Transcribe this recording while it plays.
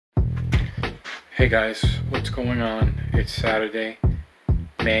Hey guys, what's going on? It's Saturday,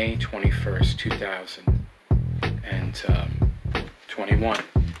 May 21st, 2021.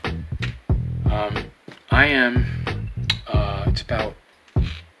 It's about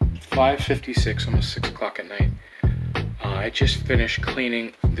 5:56, almost 6 o'clock at night. I just finished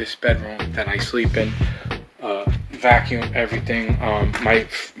cleaning this bedroom that I sleep in, vacuum everything. My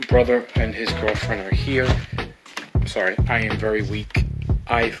brother and his girlfriend are here. Sorry, I am very weak.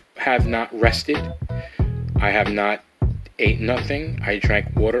 I have not rested. I have not ate nothing. I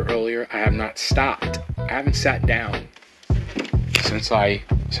drank water earlier. I have not stopped. I haven't sat down since I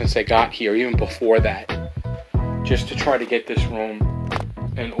got here, even before that, just to try to get this room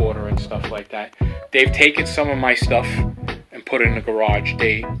in order and stuff like that. They've taken some of my stuff and put it in the garage.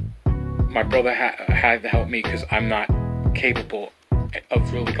 My brother had to help me because I'm not capable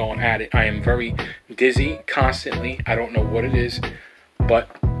of really going at it. I am very dizzy constantly. I don't know what it is, but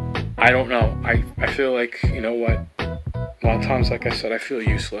I don't know. I feel like, you know what, a lot of times, like I said, I feel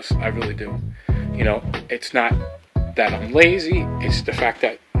useless. I really do. You know, it's not that I'm lazy. It's the fact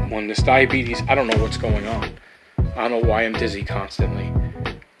that when this diabetes, I don't know what's going on. I don't know why I'm dizzy constantly.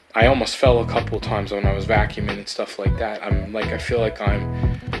 I almost fell a couple of times when I was vacuuming and stuff like that. I feel like I'm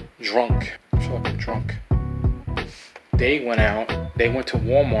drunk. I feel like I'm drunk. They went to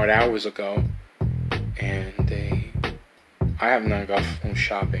Walmart hours ago, and I have not gone from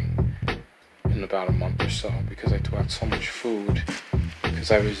shopping in about a month or so because I took out so much food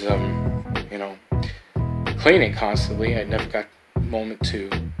because I was, cleaning constantly. I never got a moment to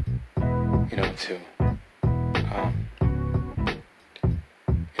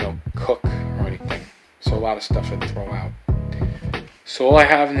cook or anything. So a lot of stuff I'd throw out. So all I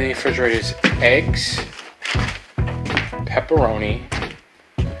have in the refrigerator is eggs, pepperoni,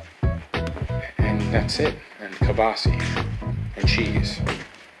 and that's it, and kielbasa and cheese.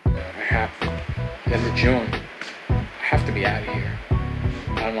 End of June, I have to be out of here.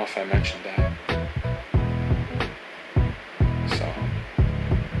 I don't know if I mentioned that. So,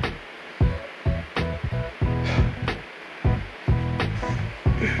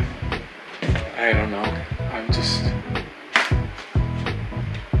 I don't know.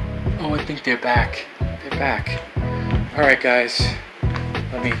 Oh, I think they're back. They're back. Alright guys,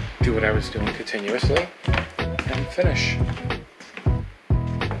 let me do what I was doing continuously and finish.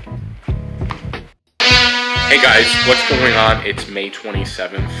 Hey guys, what's going on? It's May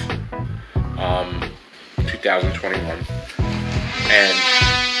 27th, 2021, and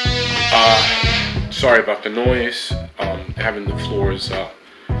sorry about the noise. Having the floors,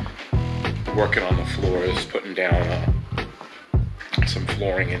 working on the floors, putting down some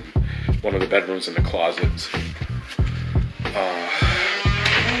flooring in one of the bedrooms and the closets.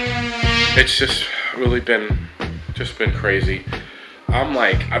 It's just really been crazy. I'm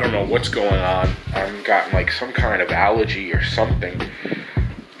like, I don't know what's going on. I've gotten like some kind of allergy or something.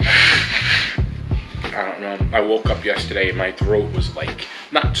 I don't know. I woke up yesterday and my throat was like,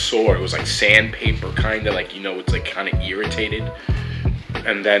 not sore, it was like sandpaper, kind of like, it's like kind of irritated.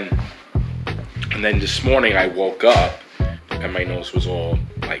 And then this morning I woke up and my nose was all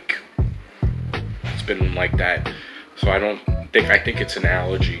like, it's been like that. So I think it's an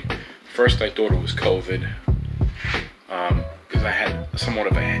allergy. First I thought it was COVID. Because I had somewhat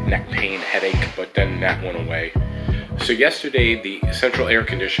of a neck pain, headache, but then that went away. So yesterday, the central air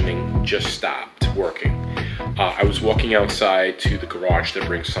conditioning just stopped working. I was walking outside to the garage to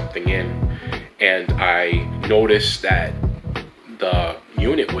bring something in, and I noticed that the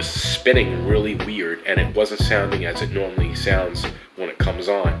unit was spinning really weird, and it wasn't sounding as it normally sounds when it comes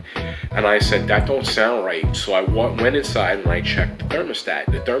on. And I said, that don't sound right. So I went inside and I checked the thermostat.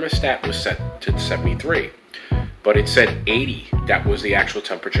 The thermostat was set to 73. But it said 80. That was the actual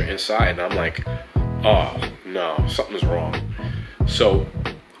temperature inside. And I'm like, oh, no, something's wrong. So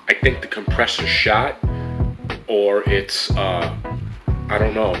I think the compressor shot, or it's, I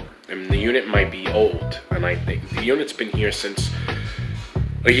don't know. I mean, the unit might be old. And I think the unit's been here since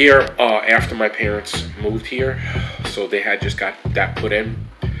a year after my parents moved here. So they had just got that put in.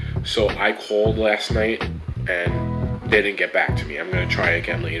 So I called last night and they didn't get back to me. I'm going to try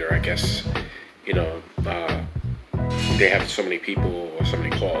again later. I guess, they have so many people or so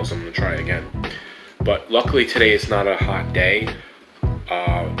many calls. I'm going to try again. But luckily today is not a hot day.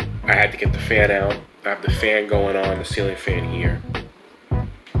 I had to get the fan out. I have the fan going on, the ceiling fan here.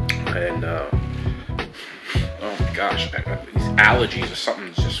 And, oh my gosh, these allergies or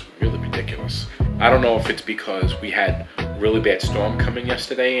something just really ridiculous. I don't know if it's because we had a really bad storm coming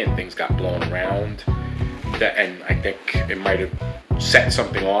yesterday and things got blown around. And I think it might have set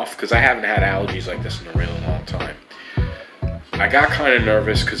something off because I haven't had allergies like this in a really long time. I got kind of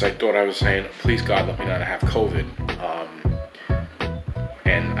nervous because I thought I was saying, please God, let me not have COVID.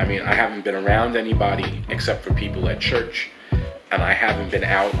 And I mean, I haven't been around anybody except for people at church, and I haven't been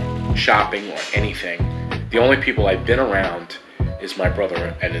out shopping or anything. The only people I've been around is my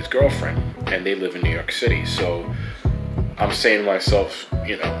brother and his girlfriend, and they live in New York City. So I'm saying to myself,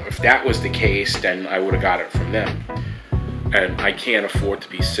 you know, if that was the case, then I would have got it from them. And I can't afford to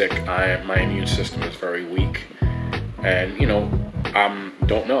be sick. My immune system is very weak. And, you know,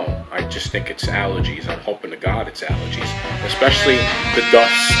 don't know. I just think it's allergies. I'm hoping to God it's allergies, especially the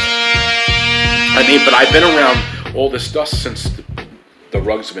dust. I mean, but I've been around all this dust since the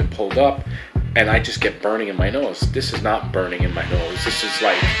rugs have been pulled up, and I just get burning in my nose. This is not burning in my nose. This is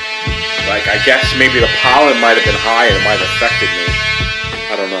like I guess maybe the pollen might have been high and it might have affected me.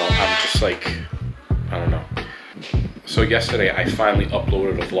 I don't know. I'm just like, I don't know. So yesterday I finally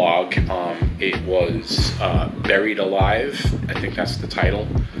uploaded a vlog. It was Buried Alive, I think that's the title,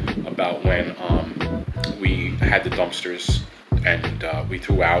 about when we had the dumpsters and we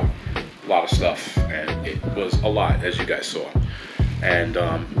threw out a lot of stuff, and it was a lot, as you guys saw. And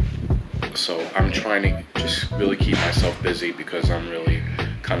so I'm trying to just really keep myself busy because I'm really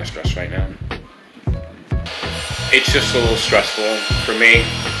kind of stressed right now. It's just a little stressful for me.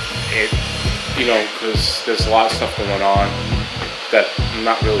 You know, because there's a lot of stuff going on that I'm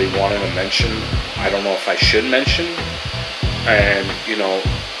not really wanting to mention. I don't know if I should mention. And, you know,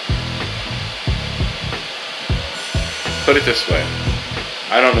 put it this way.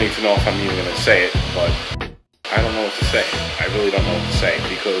 I don't even know if I'm even going to say it, but I don't know what to say. I really don't know what to say,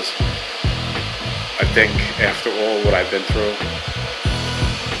 because I think after all what I've been through,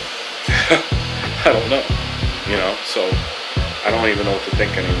 I don't know, you know, so I don't even know what to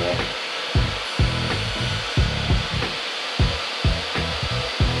think anymore.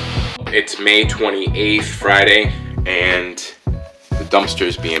 It's May 28th, Friday, and the dumpster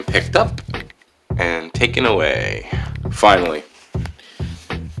is being picked up and taken away, finally.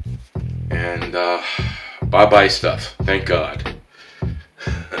 And bye-bye stuff, thank God.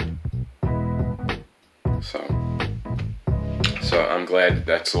 So I'm glad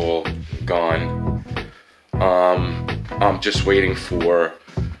that's all gone. I'm just waiting for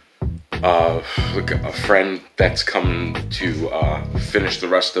a friend that's coming to finish the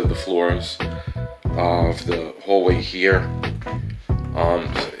rest of the floors of the hallway here.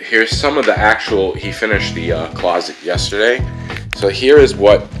 Here's some of the actual, he finished the closet yesterday. So here is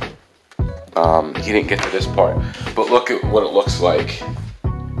what, he didn't get to this part, but look at what it looks like.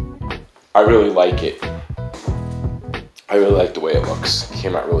 I really like it. I really like the way it looks. It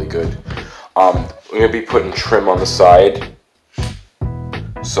came out really good. I'm going to be putting trim on the side.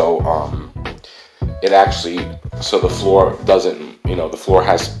 So, it actually, so the floor doesn't, you know, the floor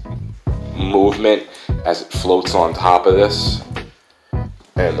has movement as it floats on top of this.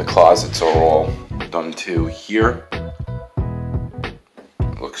 And the closets are all done too here.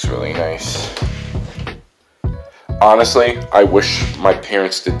 Looks really nice. Honestly, I wish my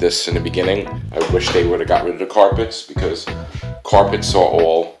parents did this in the beginning. I wish they would have got rid of the carpets, because carpets are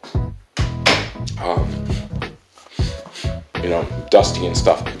all, you know, dusty and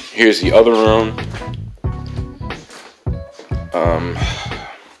stuff. Here's the other room.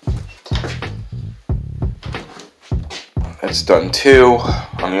 That's done too.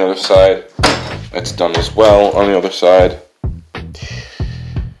 On the other side, that's done as well on the other side.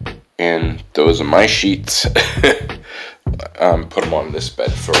 And those are my sheets. Put them on this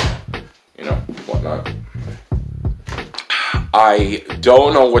bed for, you know, whatnot. I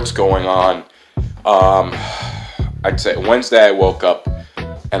don't know what's going on. I'd say Wednesday I woke up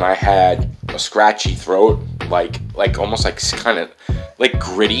and I had a scratchy throat, like almost like kind of like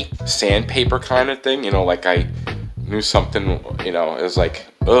gritty sandpaper kind of thing, you know, like I knew something, you know, it was like,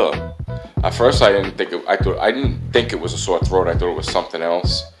 ugh. At first I didn't think it was a sore throat. I thought it was something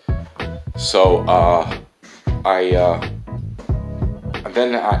else. So and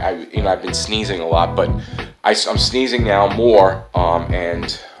then you know, I've been sneezing a lot, but I'm sneezing now more,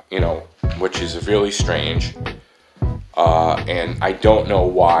 and you know, which is really strange. And I don't know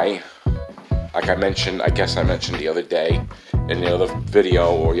why. Like I guess I mentioned the other day in the other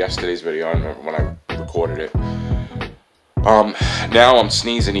video, or yesterday's video, I don't remember when I recorded it. Now I'm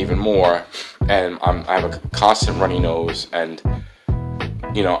sneezing even more, and I have a constant runny nose, and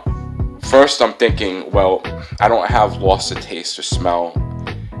you know, first I'm thinking, well, I don't have loss of taste or smell,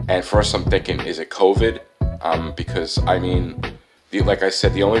 and first I'm thinking, is it COVID? Because I mean, like I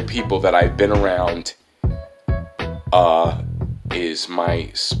said, the only people that I've been around is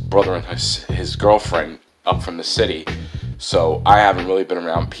my brother and his girlfriend up from the city. So I haven't really been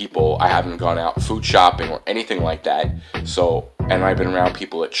around people. I haven't gone out food shopping or anything like that. So and I've been around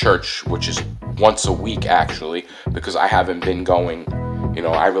people at church, which is once a week actually, because I haven't been going,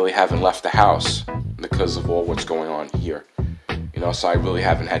 I really haven't left the house because of all what's going on here, so I really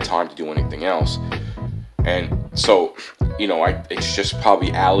haven't had time to do anything else. And so, it's just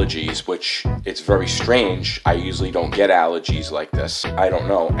probably allergies, which it's very strange. I usually don't get allergies like this. I don't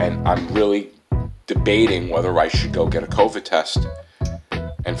know. And I'm really debating whether I should go get a COVID test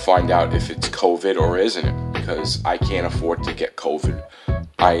and find out if it's COVID or isn't it, because I can't afford to get COVID.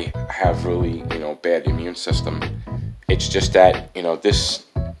 I have really, bad immune system. It's just that,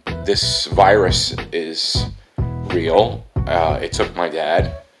 this virus is real. It took my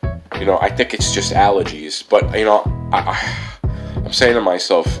dad. I think it's just allergies. But, I'm saying to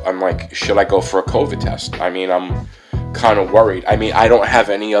myself, I'm like, should I go for a COVID test? I'm kind of worried. I don't have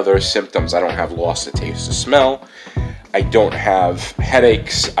any other symptoms. I don't have loss of taste or smell. I don't have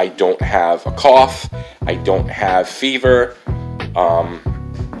headaches. I don't have a cough. I don't have fever.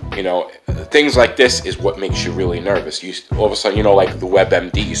 Things like this is what makes you really nervous. You all of a sudden, like the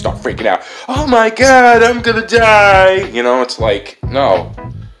WebMD, you start freaking out. Oh my God, I'm gonna die. It's like, no.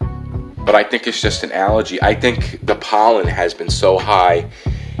 But I think it's just an allergy. I think the pollen has been so high.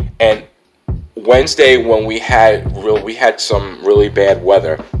 And Wednesday, when we had some really bad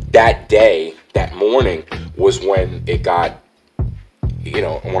weather, that morning was when it got,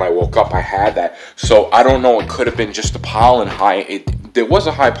 when I woke up, I had that. So I don't know, it could have been just the pollen high. There was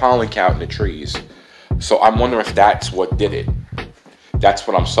a high pollen count in the trees. So I'm wondering if that's what did it. That's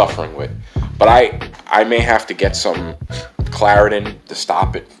what I'm suffering with. But I may have to get some Claritin to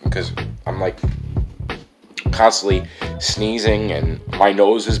stop it, because I'm like constantly sneezing and my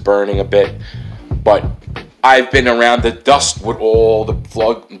nose is burning a bit. But I've been around the dust with all the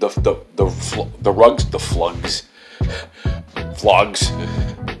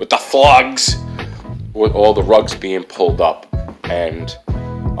with all the rugs being pulled up, and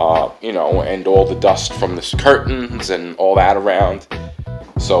and all the dust from the curtains and all that around.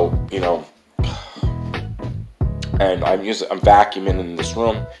 So and I'm vacuuming in this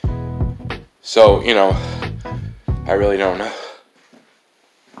room. So I really don't know.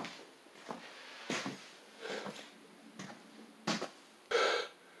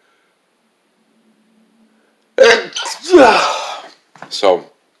 So,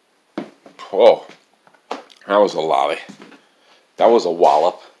 that was a lolly. That was a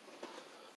wallop.